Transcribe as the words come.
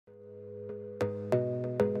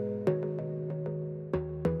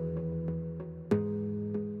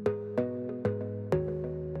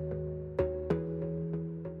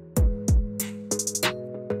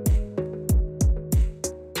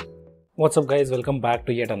What's up guys, welcome back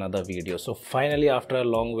to yet another video. So finally after a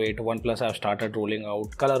long wait, Oneplus have started rolling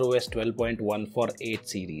out ColorOS 12.1 for 8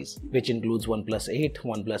 series, which includes Oneplus 8,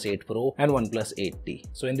 Oneplus 8 Pro and Oneplus 8T.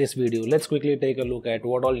 So in this video, let's quickly take a look at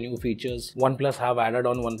what all new features Oneplus have added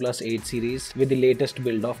on Oneplus 8 series with the latest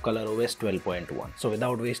build of ColorOS 12.1. So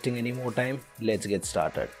without wasting any more time, let's get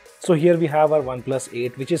started. So here we have our Oneplus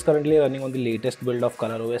 8, which is currently running on the latest build of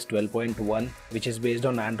ColorOS 12.1, which is based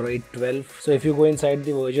on Android 12. So if you go inside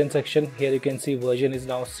the version section, here you can see version is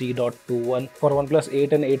now C.21. For OnePlus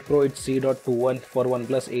 8 and 8 Pro, it's C.21. For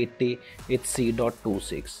OnePlus 8T, it's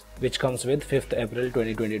C.26, which comes with 5th April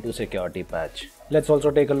 2022 security patch. Let's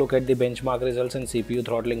also take a look at the benchmark results and CPU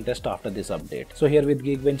throttling test after this update. So here with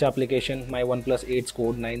Geekbench application, my OnePlus 8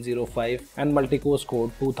 scored 905 and multicore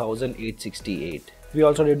scored 2868. We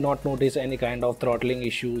also did not notice any kind of throttling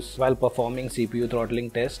issues while performing CPU throttling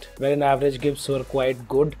test, wherein average gives were quite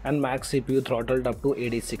good and max CPU throttled up to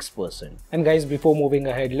 86%. And guys, before moving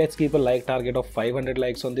ahead, let's keep a like target of 500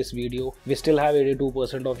 likes on this video. We still have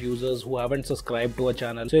 82% of users who haven't subscribed to our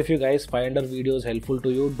channel. So if you guys find our videos helpful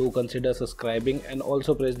to you, do consider subscribing and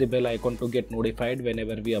also press the bell icon to get notified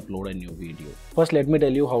whenever we upload a new video. First, let me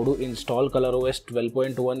tell you how to install ColorOS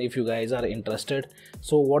 12.1 if you guys are interested.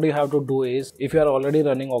 So what you have to do is, if you are already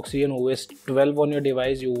running OS 12 on your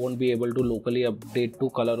device, you won't be able to locally update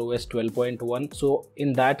to ColorOS 12.1. So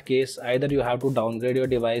in that case, either you have to downgrade your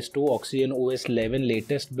device to OS 11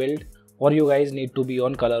 latest build, or you guys need to be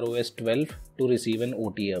on ColorOS 12 to receive an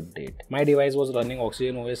OTA update. My device was running OS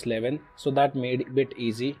 11, so that made it a bit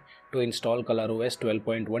easy to install ColorOS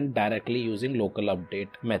 12.1 directly using local update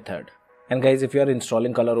method. And guys, if you are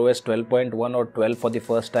installing ColorOS 12.1 or 12 for the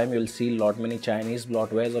first time, you'll see many Chinese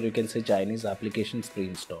bloatwares, or you can say Chinese applications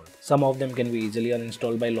pre-installed. Some of them can be easily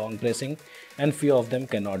uninstalled by long pressing and few of them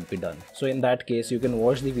cannot be done. So in that case, you can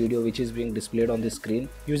watch the video which is being displayed on the screen.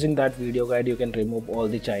 Using that video guide, you can remove all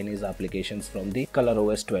the Chinese applications from the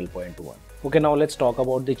ColorOS 12.1. Okay, now let's talk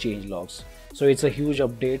about the changelogs. So it's a huge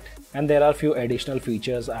update and there are few additional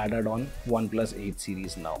features added on OnePlus 8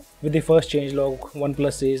 series now. With the first changelog,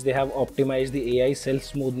 OnePlus says they have optimized the AI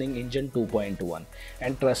self-smoothing engine 2.1.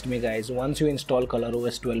 And trust me guys, once you install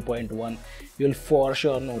ColorOS 12.1, you'll for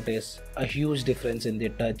sure notice a huge difference in the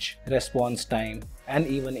touch, response time and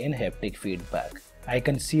even in haptic feedback. I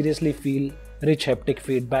can seriously feel rich haptic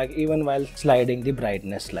feedback even while sliding the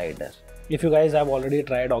brightness slider. If you guys have already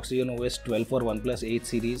tried OS 12 for OnePlus 8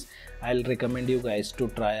 series, I'll recommend you guys to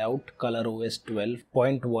try out ColorOS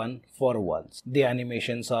 12.1 for once. The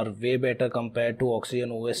animations are way better compared to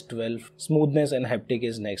OS 12. Smoothness and haptic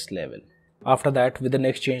is next level. After that, with the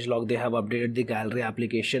next changelog, they have updated the gallery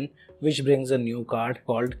application, which brings a new card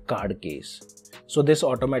called Card Case. So this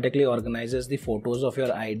automatically organizes the photos of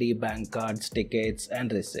your ID, bank cards, tickets and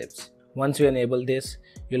receipts. Once you enable this,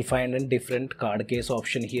 you'll find a different card case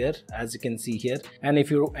option here, as you can see here. And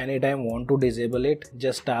if you anytime want to disable it,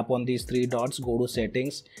 just tap on these three dots, go to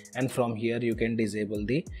settings, and from here you can disable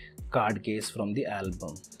the card case from the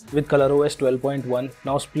album. With ColorOS 12.1,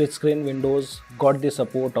 now split screen windows got the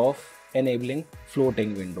support of enabling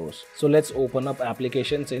floating windows. So let's open up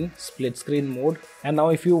applications in split screen mode. And now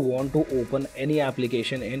if you want to open any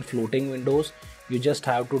application in floating windows, you just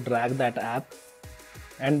have to drag that app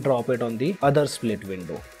and drop it on the other split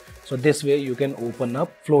window. So this way you can open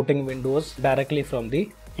up floating windows directly from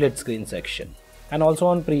the split screen section. And also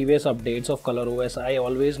on previous updates of ColorOS, I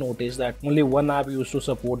always noticed that only one app used to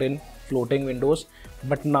support in floating windows,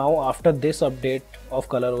 but now after this update of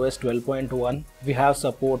ColorOS 12.1, we have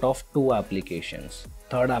support of 2 applications.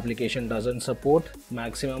 Third application doesn't support.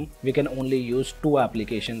 Maximum we can only use 2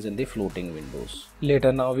 applications in the floating windows.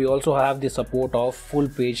 Later now we also have the support of full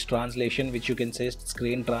page translation, which you can say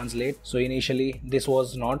screen translate. So initially this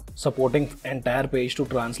was not supporting entire page to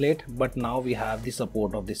translate, but now we have the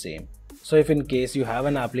support of the same. So if in case you have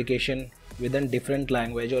an application with a different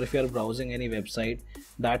language, or if you are browsing any website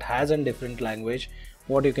that has a different language,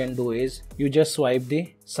 what you can do is you just swipe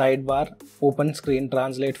the sidebar, open screen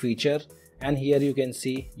translate feature, and here you can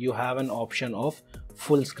see you have an option of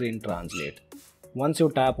full screen translate. Once you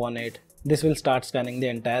tap on it, this will start scanning the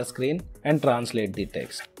entire screen and translate the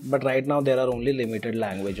text. But right now there are only limited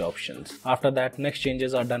language options. After that, next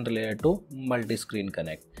changes are done related to multi-screen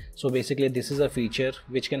connect. So basically this is a feature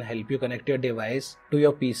which can help you connect your device to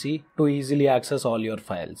your PC to easily access all your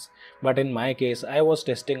files. But in my case, I was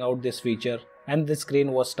testing out this feature and the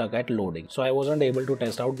screen was stuck at loading, so I wasn't able to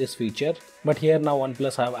test out this feature. But here now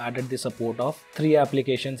OnePlus have added the support of 3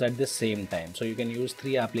 applications at the same time, so you can use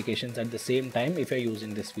 3 applications at the same time if you're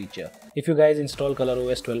using this feature. If you guys install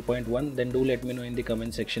ColorOS 12.1, then do let me know in the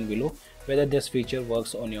comment section below whether this feature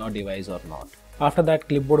works on your device or not. After that,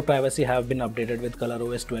 clipboard privacy have been updated with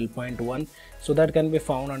ColorOS 12.1, so that can be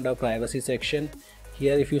found under privacy section.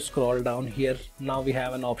 Here if you scroll down here, now we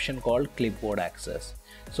have an option called clipboard access.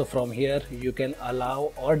 So from here you can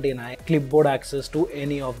allow or deny clipboard access to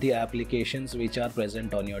any of the applications which are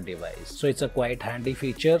present on your device. So it's a quite handy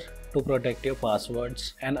feature to protect your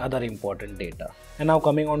passwords and other important data. And now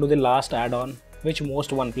coming on to the last add-on which most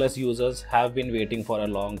OnePlus users have been waiting for a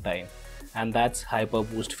long time, and that's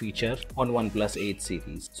Hyperboost feature on OnePlus 8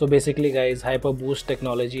 series. So basically guys, Hyperboost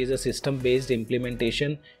technology is a system based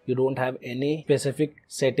implementation. You don't have any specific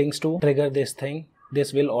settings to trigger this thing.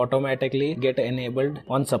 This will automatically get enabled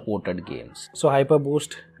on supported games. So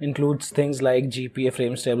Hyperboost includes things like GPU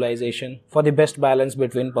frame stabilization for the best balance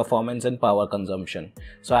between performance and power consumption.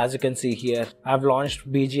 So as you can see here, I've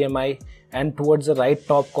launched BGMI, and towards the right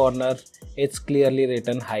top corner it's clearly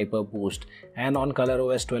written Hyperboost, and on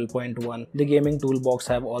ColorOS 12.1 the gaming toolbox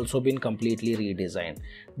have also been completely redesigned.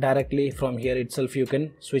 Directly from here itself you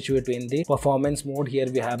can switch between the performance mode. Here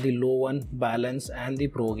we have the low one, balance, and the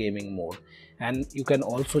pro gaming mode, and you can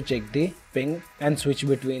also check the ping and switch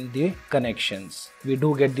between the connections. We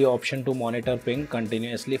do get the option to monitor ping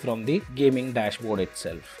continuously from the gaming dashboard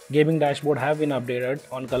itself. Gaming dashboard have been updated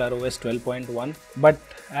on ColorOS 12.1, but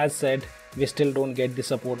as said, we still don't get the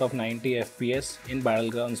support of 90 FPS in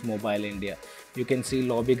Battlegrounds Mobile India. You can see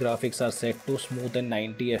lobby graphics are set to smooth and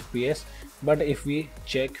 90 FPS, but if we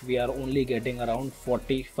check, we are only getting around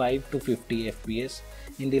 45 to 50 FPS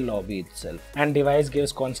in the lobby itself, and device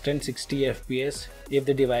gives constant 60 FPS if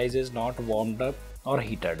the device is not warmed up or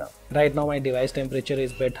heated up. Right now my device temperature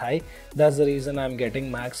is a bit high, that's the reason I'm getting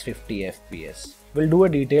max 50 FPS. We'll do a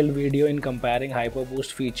detailed video in comparing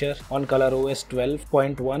Hyperboost feature on ColorOS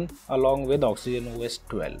 12.1 along with OxygenOS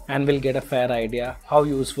 12, and we'll get a fair idea how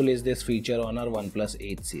useful is this feature on our OnePlus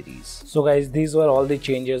 8 series. So guys, these were all the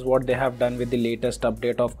changes what they have done with the latest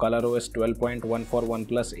update of ColorOS 12.1 for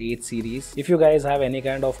OnePlus 8 series. If you guys have any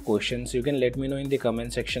kind of questions, you can let me know in the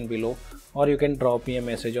comment section below, or you can drop me a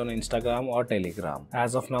message on Instagram or Telegram.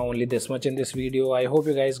 As of now, only this much in this video. I hope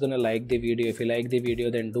you guys gonna like the video. If you like the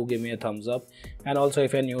video, then do give me a thumbs up, and also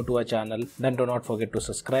if you're new to our channel, then do not forget to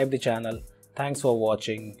subscribe the channel. Thanks for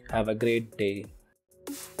watching. Have a great day.